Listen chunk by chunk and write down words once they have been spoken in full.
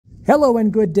Hello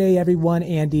and good day, everyone.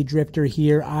 Andy Drifter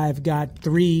here. I've got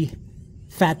 3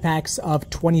 fat packs of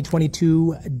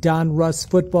 2022 Donruss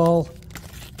football.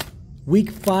 Week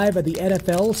 5 of the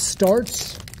NFL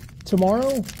starts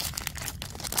tomorrow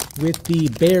with the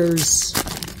Bears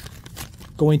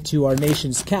going to our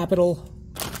nation's capital.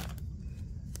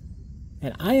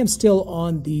 And I am still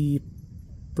on the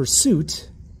pursuit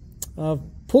of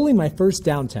pulling my first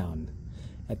downtown.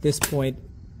 At this point,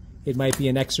 it might be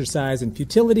an exercise in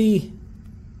futility,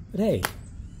 but hey,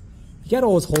 you gotta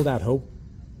always hold out hope.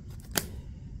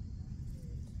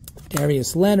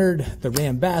 Darius Leonard, the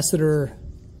Rambassador,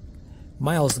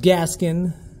 Myles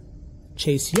Gaskin,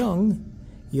 Chase Young,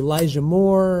 Elijah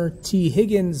Moore, T.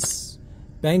 Higgins,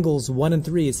 Bengals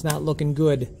 1-3. It's not looking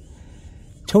good.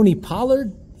 Tony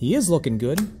Pollard, he is looking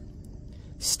good.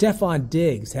 Stephon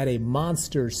Diggs had a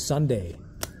monster Sunday.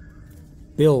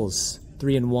 Bills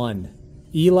 3-1.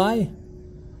 Eli,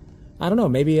 I don't know,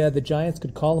 maybe the Giants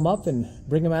could call him up and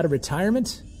bring him out of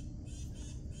retirement.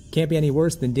 Can't be any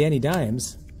worse than Danny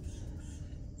Dimes.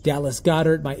 Dallas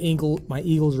Goedert, my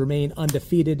Eagles remain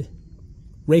undefeated.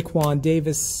 Raekwon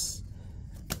Davis.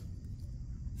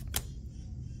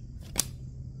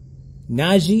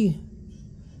 Najee,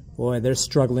 boy, they're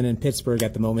struggling in Pittsburgh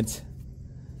at the moment.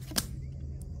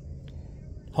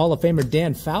 Hall of Famer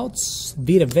Dan Fouts,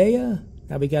 Vita Vea.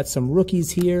 Now we got some rookies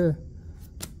here.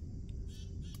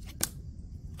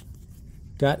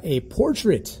 Got a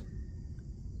portrait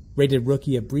rated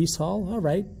rookie of Breece Hall. All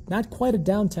right, not quite a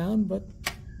downtown, but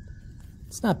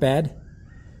it's not bad.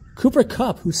 Cooper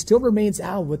Kupp, who still remains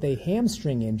out with a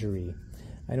hamstring injury.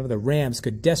 I know the Rams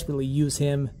could desperately use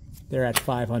him. They're at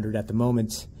 500 at the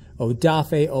moment.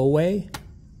 Odafe Owe,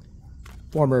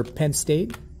 former Penn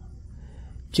State.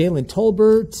 Jalen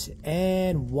Tolbert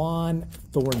and Juan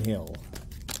Thornhill.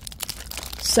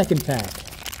 Second pack.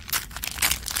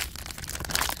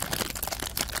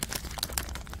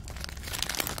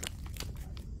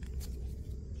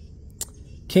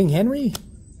 King Henry,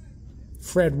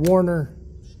 Fred Warner,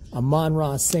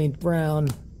 Amon-Ra St. Brown,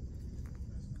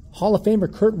 Hall of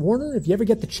Famer Kurt Warner. If you ever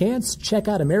get the chance, check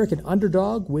out American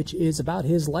Underdog, which is about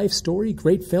his life story.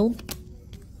 Great film.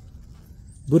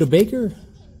 Buda Baker,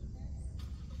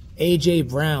 A.J.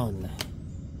 Brown,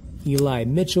 Eli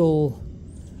Mitchell,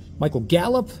 Michael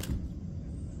Gallup,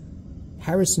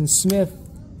 Harrison Smith,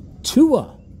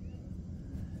 Tua.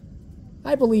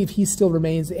 I believe he still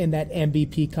remains in that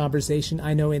MVP conversation.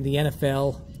 I know in the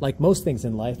NFL, like most things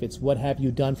in life, it's what have you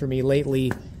done for me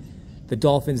lately. The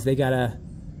Dolphins, they got a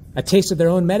taste of their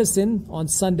own medicine on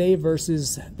Sunday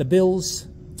versus the Bills,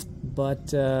 but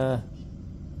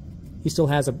he still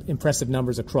has impressive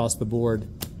numbers across the board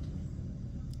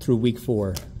through week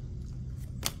 4.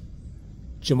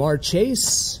 Jamar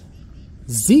Chase,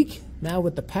 Zeke, now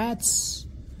with the Pats,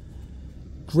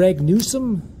 Greg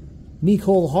Newsome,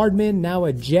 Mecole Hardman, now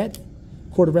a Jet,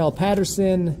 Cordarrelle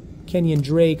Patterson, Kenyon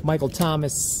Drake, Michael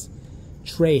Thomas,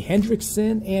 Trey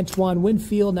Hendrickson, Antoine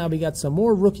Winfield. Now we got some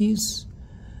more rookies.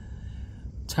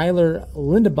 Tyler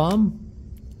Linderbaum,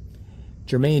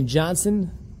 Jermaine Johnson,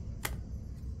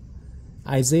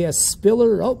 Isaiah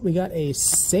Spiller. Oh, we got a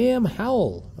Sam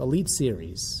Howell Elite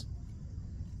Series.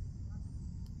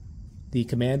 The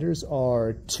Commanders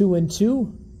are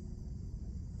 2-2.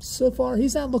 So far,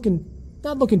 he's not looking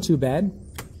too bad.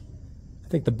 I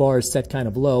think the bar is set kind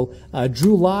of low.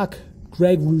 Drew Lock,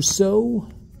 Greg Rousseau,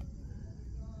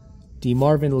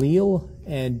 DeMarvin Leal,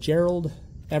 and Gerald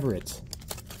Everett.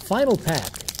 Final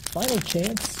pack. Final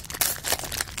chance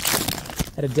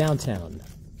at a downtown.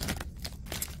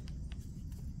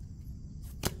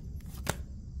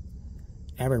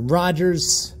 Aaron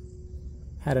Rodgers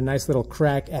had a nice little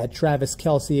crack at Travis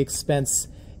Kelce expense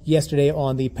yesterday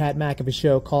on the Pat McAfee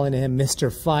show, calling him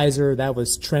Mr. Pfizer. That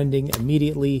was trending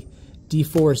immediately.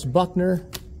 DeForest Buckner.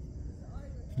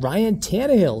 Ryan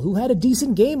Tannehill, who had a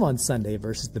decent game on Sunday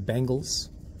versus the Bengals.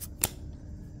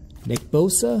 Nick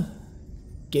Bosa.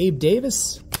 Gabe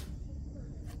Davis.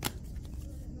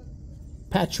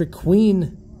 Patrick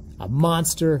Queen, a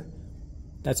monster.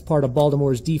 That's part of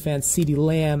Baltimore's defense. CeeDee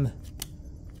Lamb.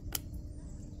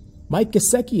 Mike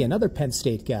Gesicki, another Penn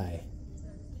State guy,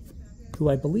 who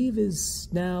I believe is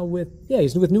now with,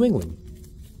 he's with New England.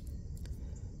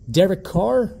 Derek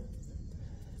Carr,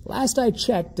 last I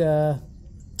checked,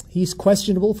 he's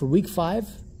questionable for week 5.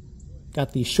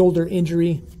 Got the shoulder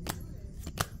injury.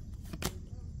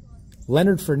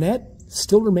 Leonard Fournette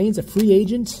still remains a free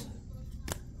agent.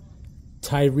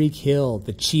 Tyreek Hill,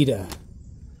 the cheetah.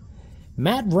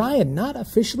 Matt Ryan, not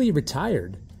officially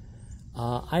retired.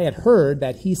 I had heard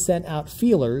that he sent out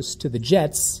feelers to the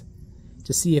Jets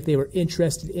to see if they were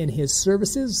interested in his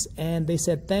services, and they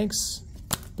said thanks,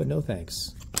 but no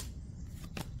thanks.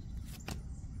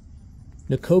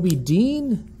 Nakobe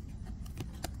Dean.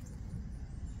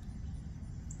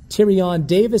 Tyrion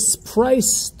Davis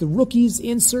Price, the rookies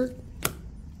insert.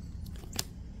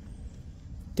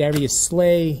 Darius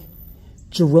Slay,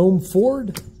 Jerome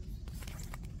Ford.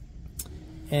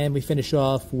 And we finish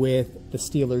off with the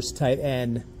Steelers tight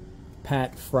end,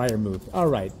 Pat Freiermuth. All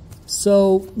right,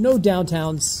 so no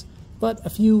downtowns, but a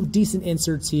few decent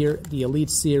inserts here. The Elite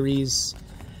Series,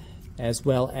 as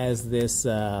well as this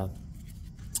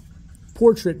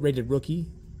portrait-rated rookie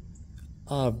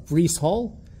of Breece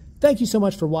Hall. Thank you so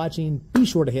much for watching. Be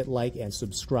sure to hit like and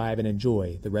subscribe and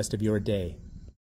enjoy the rest of your day.